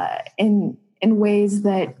ways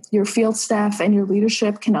that your field staff and your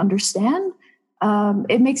leadership can understand,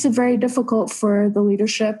 it makes it very difficult for the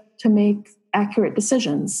leadership to make accurate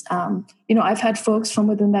decisions. I've had folks from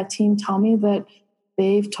within that team tell me that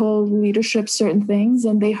they've told leadership certain things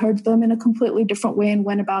and they heard them in a completely different way and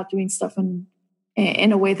went about doing stuff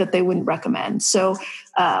in a way that they wouldn't recommend. So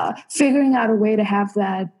figuring out a way to have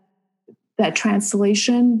that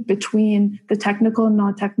translation between the technical and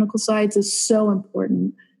non-technical sides is so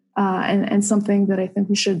important, and something that I think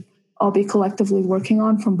we should all be collectively working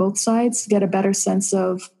on from both sides to get a better sense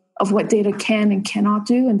of what data can and cannot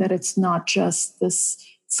do, and that it's not just this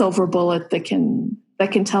silver bullet that can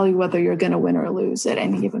tell you whether you're going to win or lose at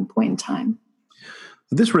any given point in time.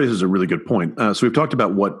 This raises a really good point. So we've talked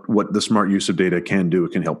about what the smart use of data can do.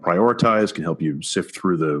 It can help prioritize, can help you sift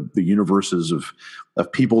through the universes of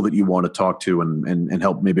people that you want to talk to and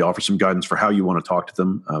help maybe offer some guidance for how you want to talk to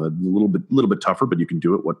them. A little bit tougher, but you can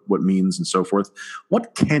do it, what means and so forth.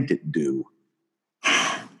 What can't it do?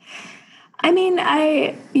 I mean,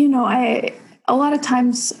 a lot of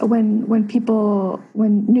times when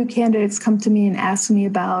new candidates come to me and ask me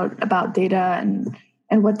about data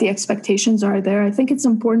and what the expectations are there, I think it's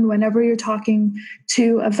important whenever you're talking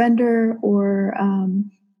to a vendor or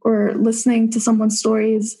listening to someone's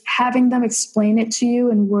stories, having them explain it to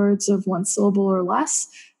you in words of one syllable or less.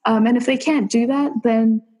 And if they can't do that,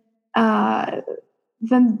 then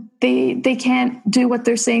they can't do what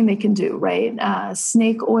they're saying they can do, right?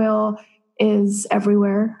 Snake oil is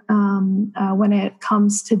everywhere when it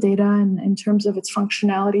comes to data and in terms of its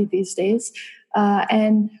functionality these days.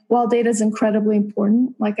 And while data is incredibly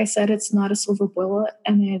important, like I said, it's not a silver bullet,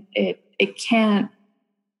 and it can't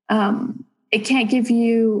give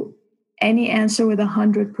you any answer with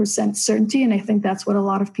 100% certainty. And I think that's what a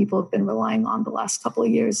lot of people have been relying on the last couple of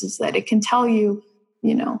years, is that it can tell you,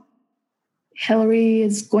 Hillary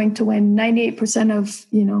is going to win. 98% of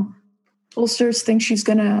pollsters think she's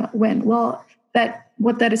going to win. Well,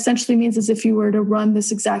 what that essentially means is if you were to run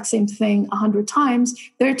this exact same thing 100 times,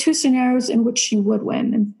 there are two scenarios in which she would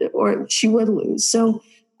win or she would lose. So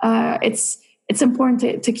it's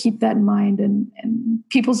important to keep that in mind, and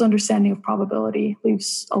people's understanding of probability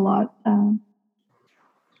leaves a lot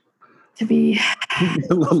to be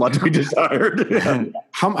a lot to be desired. Yeah.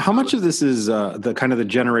 How much of this is the kind of the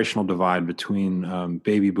generational divide between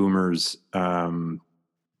baby boomers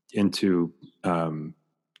into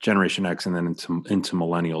Generation X and then into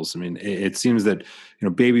millennials? I mean, it seems that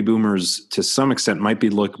baby boomers to some extent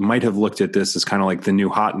might have looked at this as kind of like the new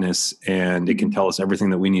hotness, and it can tell us everything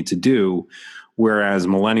that we need to do. Whereas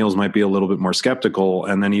millennials might be a little bit more skeptical,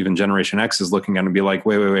 and then even Generation X is looking at it and be like,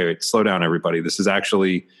 wait, slow down, everybody. This is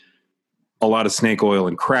actually a lot of snake oil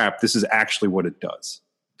and crap. This is actually what it does.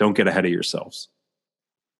 Don't get ahead of yourselves.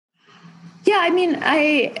 Yeah, I mean,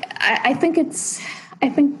 I think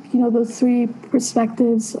those three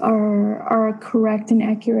perspectives are correct and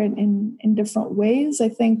accurate in different ways. I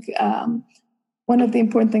think one of the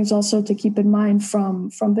important things also to keep in mind from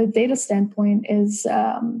the data standpoint is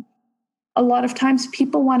a lot of times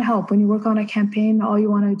people want help. When you work on a campaign, all you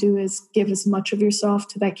want to do is give as much of yourself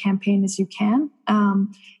to that campaign as you can.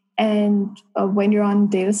 And when you're on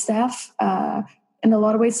data staff, in a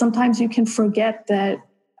lot of ways, sometimes you can forget that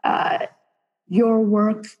your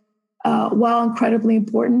work, while incredibly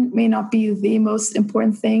important, may not be the most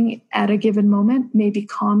important thing at a given moment. Maybe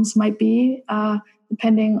comms might be,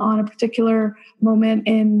 depending on a particular moment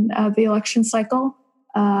in the election cycle.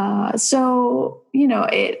 So,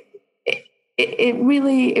 it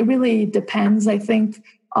really depends. I think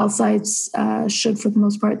all sides should, for the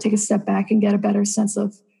most part, take a step back and get a better sense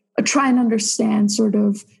of, try and understand sort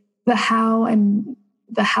of the how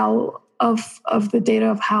of the data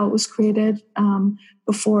of how it was created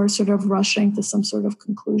before sort of rushing to some sort of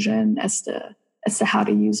conclusion as to how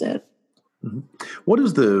to use it. Mm-hmm. What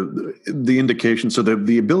is the indication? So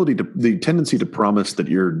the tendency to promise that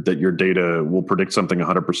your data will predict something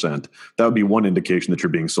 100%, that would be one indication that you're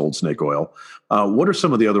being sold snake oil. What are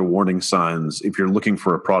some of the other warning signs if you're looking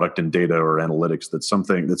for a product in data or analytics that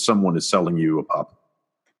someone is selling you a pop?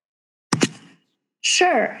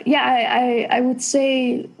 Sure. Yeah, I would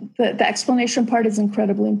say the explanation part is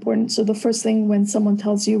incredibly important. So the first thing when someone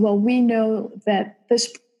tells you, well, we know that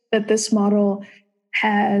this model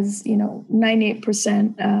has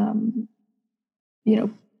 98%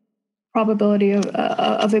 probability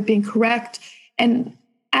of it being correct, and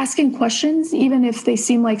asking questions, even if they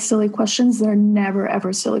seem like silly questions, they're never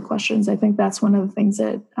ever silly questions. I think that's one of the things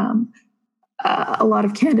that a lot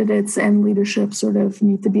of candidates and leadership sort of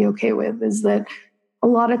need to be okay with, is that a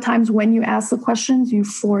lot of times when you ask the questions, you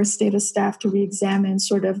force data staff to re-examine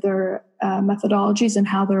sort of their methodologies and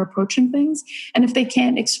how they're approaching things. And if they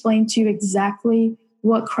can't explain to you exactly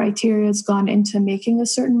what criteria has gone into making a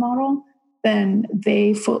certain model, then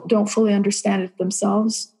they don't fully understand it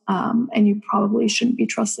themselves. And you probably shouldn't be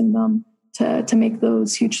trusting them to make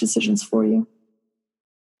those huge decisions for you.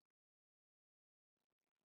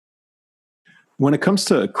 When it comes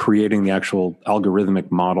to creating the actual algorithmic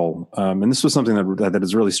model, and this was something that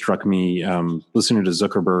has really struck me listening to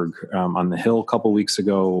Zuckerberg on the Hill a couple of weeks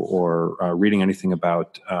ago, or reading anything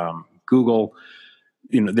about Google.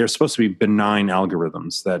 They're supposed to be benign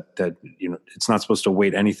algorithms that it's not supposed to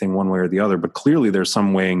weight anything one way or the other, but clearly there's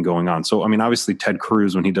some weighing going on. So, I mean, obviously Ted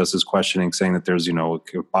Cruz, when he does his questioning, saying that there's, a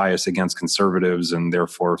bias against conservatives and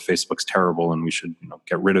therefore Facebook's terrible and we should,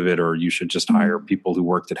 get rid of it, or you should just hire people who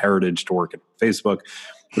worked at Heritage to work at Facebook,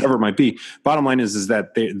 whatever it might be. Bottom line is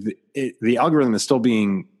that the algorithm is still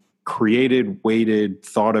being created, weighted,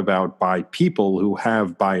 thought about by people who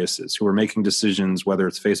have biases, who are making decisions, whether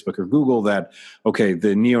it's Facebook or Google, that, okay,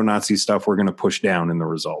 the neo-Nazi stuff we're going to push down in the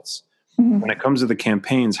results. Mm-hmm. When it comes to the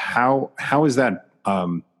campaigns, how is that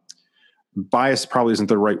bias probably isn't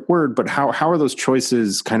the right word, but how are those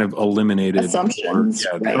choices kind of eliminated? Assumptions.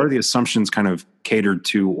 Right. Are the assumptions kind of catered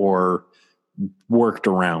to or worked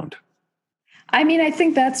around? I mean, I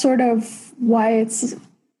think that's sort of why it's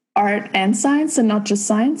art and science and not just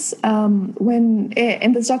science. When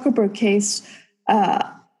in the Zuckerberg case,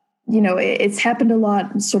 it's happened a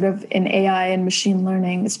lot sort of in AI and machine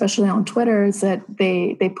learning, especially on Twitter, is that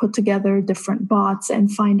they put together different bots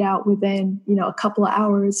and find out within, a couple of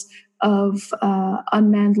hours of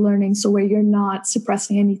unmanned learning. So where you're not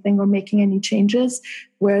suppressing anything or making any changes,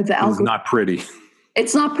 where the algorithm... It's not pretty.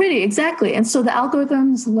 It's not pretty, exactly. And so the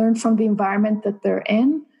algorithms learn from the environment that they're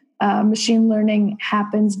in. Machine learning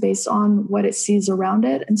happens based on what it sees around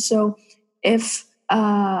it. And so if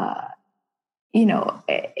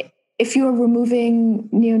you're removing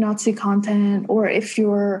neo-Nazi content, or if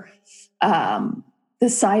you're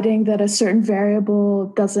deciding that a certain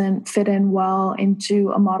variable doesn't fit in well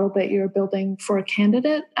into a model that you're building for a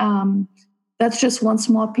candidate, that's just one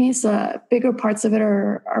small piece. Bigger parts of it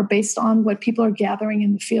are based on what people are gathering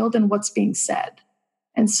in the field and what's being said.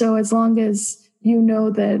 And so as long as you know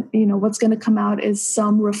that, what's going to come out is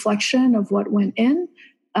some reflection of what went in,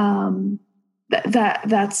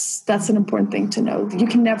 that's an important thing to know. You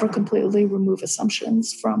can never completely remove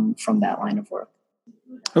assumptions from that line of work.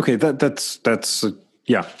 Okay, that's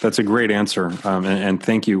a great answer, and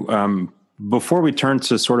thank you. Before we turn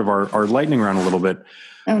to sort of our lightning round a little bit,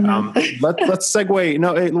 let's segue.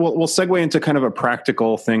 No, we'll segue into kind of a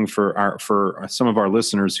practical thing for some of our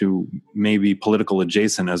listeners who may be political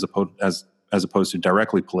adjacent as opposed to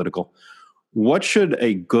directly political. What should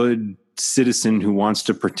a good citizen who wants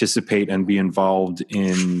to participate and be involved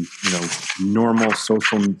in, normal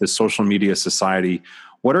the social media society,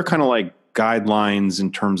 what are kind of like guidelines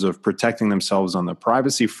in terms of protecting themselves on the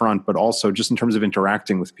privacy front, but also just in terms of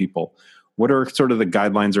interacting with people? What are sort of the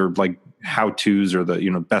guidelines or like how-tos or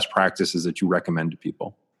the, best practices that you recommend to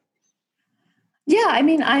people? Yeah, I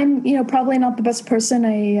mean, I'm, probably not the best person.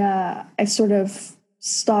 I sort of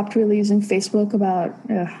stopped really using Facebook about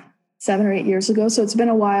 7 or 8 years ago. So it's been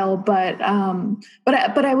a while, but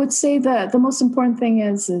I would say the most important thing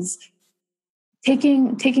is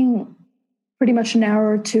taking pretty much an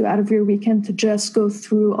hour or two out of your weekend to just go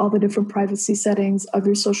through all the different privacy settings of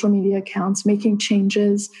your social media accounts, making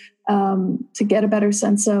changes to get a better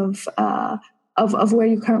sense of where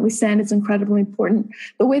you currently stand is incredibly important.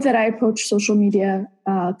 The way that I approach social media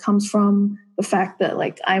comes from the fact that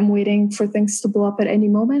I'm waiting for things to blow up at any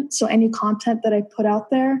moment. So any content that I put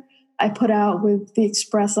out there, I put out with the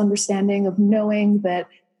express understanding of knowing that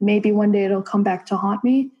maybe one day it'll come back to haunt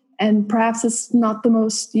me. And perhaps it's not the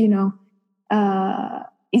most,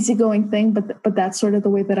 easygoing thing, but that's sort of the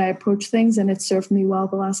way that I approach things. And it served me well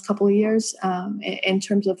the last couple of years in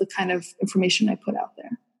terms of the kind of information I put out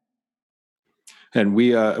there. And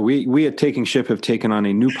we at Taking Ship have taken on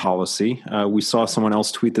a new policy. We saw someone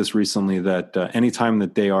else tweet this recently that anytime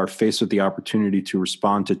that they are faced with the opportunity to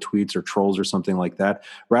respond to tweets or trolls or something like that,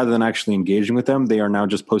 rather than actually engaging with them, they are now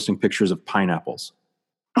just posting pictures of pineapples.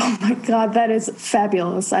 Oh my God, that is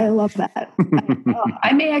fabulous. I love that.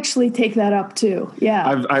 I may actually take that up too.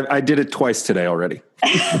 Yeah. I did it twice today already.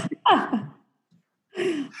 Oh,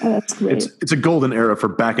 that's great. It's a golden era for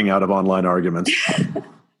backing out of online arguments.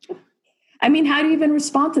 I mean, how do you even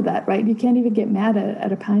respond to that, right? You can't even get mad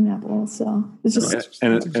at a pineapple. So it's just...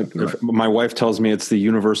 And my wife tells me it's the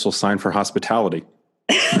universal sign for hospitality.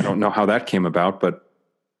 I don't know how that came about, but...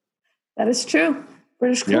 That is true.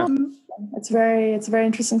 British Columbia. Yeah. It's a very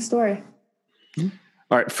interesting story. All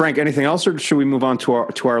right, Frank, anything else, or should we move on to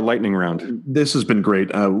our lightning round? This has been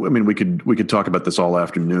great. I mean, we could talk about this all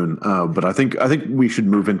afternoon, but I think we should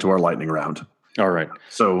move into our lightning round. All right.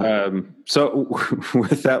 So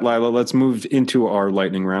with that, Lila, let's move into our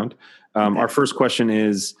lightning round. Okay. Our first question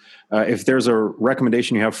is, if there's a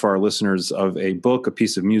recommendation you have for our listeners of a book, a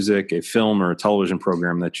piece of music, a film, or a television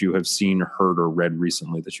program that you have seen, heard, or read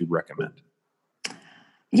recently that you'd recommend.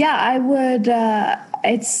 Yeah, I would.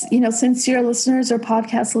 It's, since your listeners are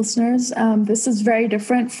podcast listeners, this is very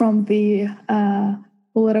different from the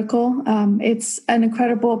political. It's an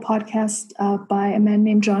incredible podcast by a man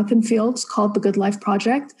named Jonathan Fields called The Good Life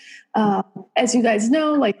Project. As you guys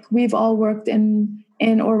know, we've all worked in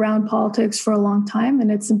or around politics for a long time,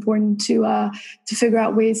 and it's important to figure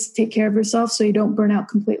out ways to take care of yourself so you don't burn out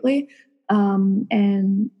completely.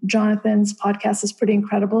 And Jonathan's podcast is pretty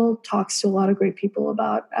incredible, talks to a lot of great people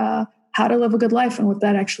about how to live a good life and what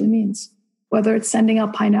that actually means, whether it's sending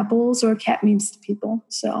out pineapples or cat memes to people.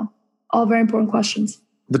 So all very important questions.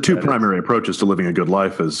 The two primary approaches to living a good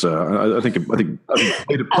life is, I think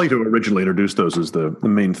Plato originally introduced those as the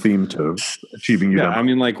main theme to achieving. Yeah, I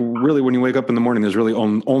mean, really, when you wake up in the morning, there's really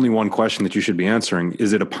only one question that you should be answering: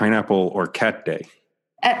 is it a pineapple or cat day?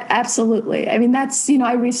 Absolutely. I mean, that's,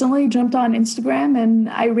 I recently jumped on Instagram and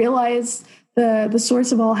I realized the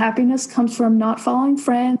source of all happiness comes from not following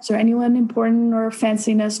friends or anyone important or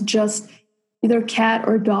fanciness, just either cat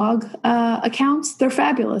or dog accounts. They're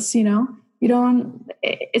fabulous.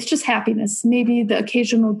 It's just happiness, maybe the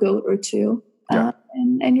occasional goat or two,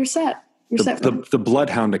 and you're set. The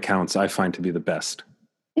bloodhound accounts I find to be the best.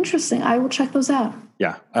 Interesting. I will check those out.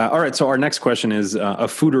 Yeah. All right. So our next question is a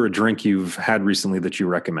food or a drink you've had recently that you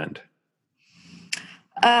recommend.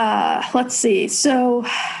 Let's see. So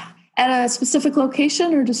at a specific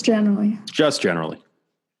location or just generally? Just generally.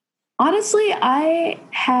 Honestly, I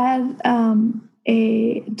had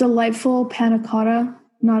a delightful panna cotta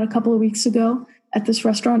not a couple of weeks ago at this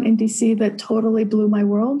restaurant in DC that totally blew my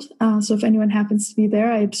world. So if anyone happens to be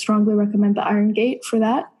there, I'd strongly recommend the Iron Gate for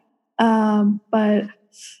that. But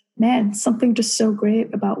man, something just so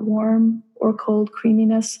great about warm or cold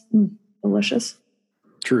creaminess. Delicious.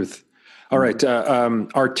 Truth. All right.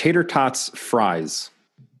 Are tater tots fries?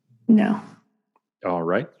 No. All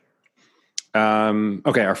right.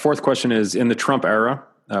 Okay. Our fourth question is, in the Trump era,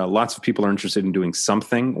 lots of people are interested in doing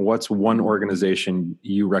something. What's one organization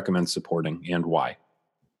you recommend supporting and why?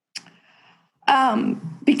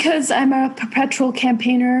 Because I'm a perpetual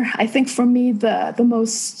campaigner, I think for me, the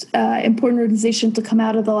most important organization to come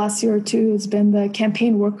out of the last year or two has been the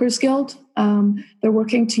Campaign Workers Guild. They're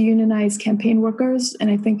working to unionize campaign workers, and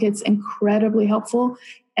I think it's incredibly helpful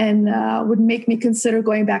and would make me consider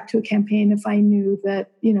going back to a campaign if I knew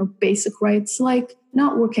that, basic rights like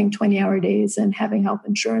not working 20-hour days and having health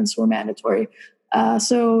insurance were mandatory.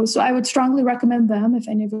 So I would strongly recommend them if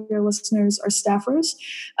any of your listeners are staffers.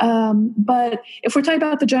 But if we're talking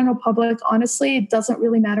about the general public, honestly, it doesn't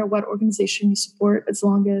really matter what organization you support as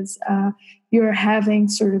long as you're having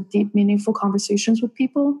sort of deep, meaningful conversations with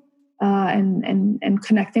people and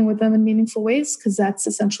connecting with them in meaningful ways, because that's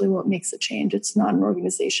essentially what makes a change. It's not an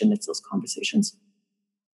organization, it's those conversations.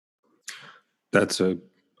 That's a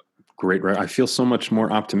great. I feel so much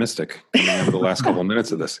more optimistic coming out of the last couple of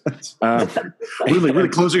minutes of this. Really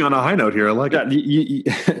closing on a high note here. I like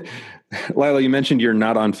it. Lila, you mentioned you're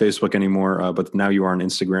not on Facebook anymore, but now you are on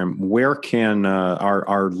Instagram. Where can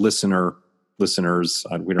our listeners,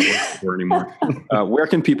 we don't work there anymore, where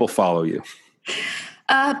can people follow you?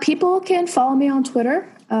 People can follow me on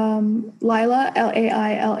Twitter, Lila,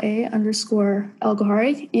 LAILA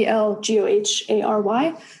 _Elgohary,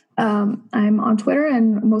 ELGOHARY. I'm on Twitter,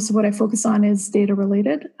 and most of what I focus on is data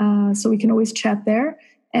related. So we can always chat there.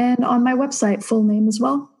 And on my website, full name as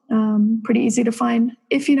well, Pretty easy to find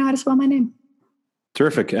if you know how to spell my name.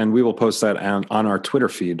 Terrific. And we will post that on our Twitter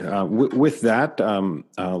feed. With that,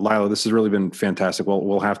 Lila, this has really been fantastic.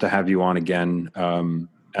 We'll have to have you on again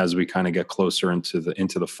as we kind of get closer into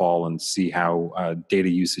the fall and see how data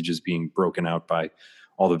usage is being broken out by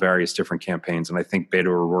all the various different campaigns. And I think Beto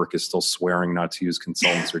O'Rourke is still swearing not to use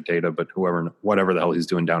consultants or data, but whatever the hell he's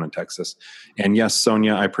doing down in Texas. And yes,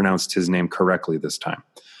 Sonia, I pronounced his name correctly this time.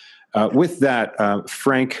 With that,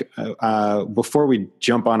 Frank, before we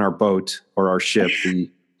jump on our boat or our ship,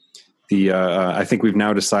 I think we've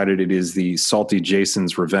now decided it is the Salty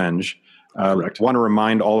Jason's Revenge. Want to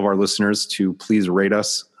remind all of our listeners to please rate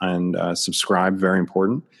us and subscribe, very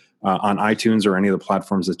important, on iTunes or any of the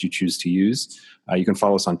platforms that you choose to use. You can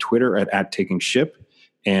follow us on Twitter at @takingship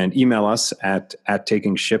and email us at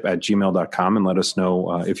takingship@gmail.com and let us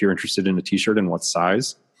know if you're interested in a t-shirt and what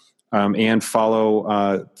size. And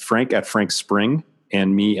follow Frank at Frank Spring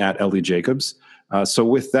and me at Ellie Jacobs. So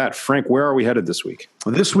with that, Frank, where are we headed this week?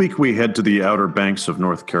 This week we head to the Outer Banks of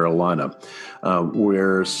North Carolina,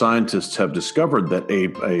 where scientists have discovered that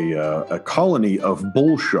a colony of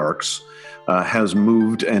bull sharks has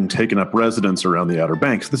moved and taken up residence around the Outer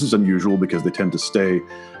Banks. This is unusual because they tend to stay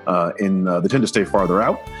farther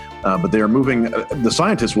out, but they are moving. The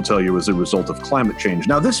scientists will tell you as a result of climate change.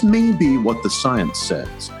 Now, this may be what the science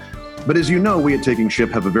says, but as you know, we at Taking Ship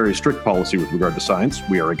have a very strict policy with regard to science.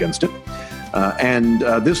 We are against it. And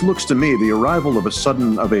this looks to me, the arrival of a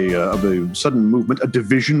sudden movement, a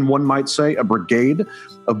division, one might say, a brigade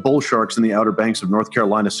of bull sharks in the Outer Banks of North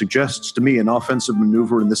Carolina suggests to me an offensive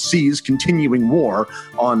maneuver in the sea's continuing war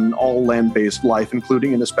on all land-based life,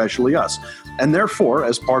 including and especially us. And therefore,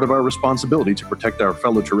 as part of our responsibility to protect our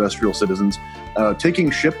fellow terrestrial citizens, Taking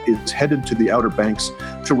Ship is headed to the Outer Banks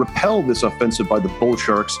to repel this offensive by the bull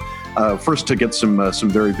sharks. First, to get some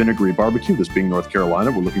very vinegary barbecue, this being North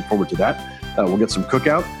Carolina. We're looking forward to that. We'll get some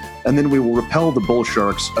cookout, and then we will repel the bull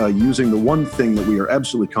sharks using the one thing that we are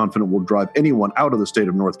absolutely confident will drive anyone out of the state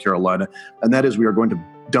of North Carolina, and that is we are going to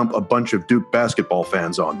dump a bunch of Duke basketball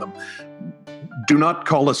fans on them. Do not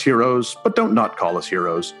call us heroes, but don't not call us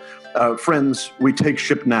heroes. Friends, we take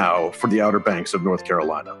ship now for the Outer Banks of North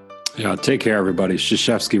Carolina. Yeah, take care, everybody.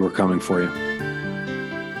 Krzyzewski, we're coming for you.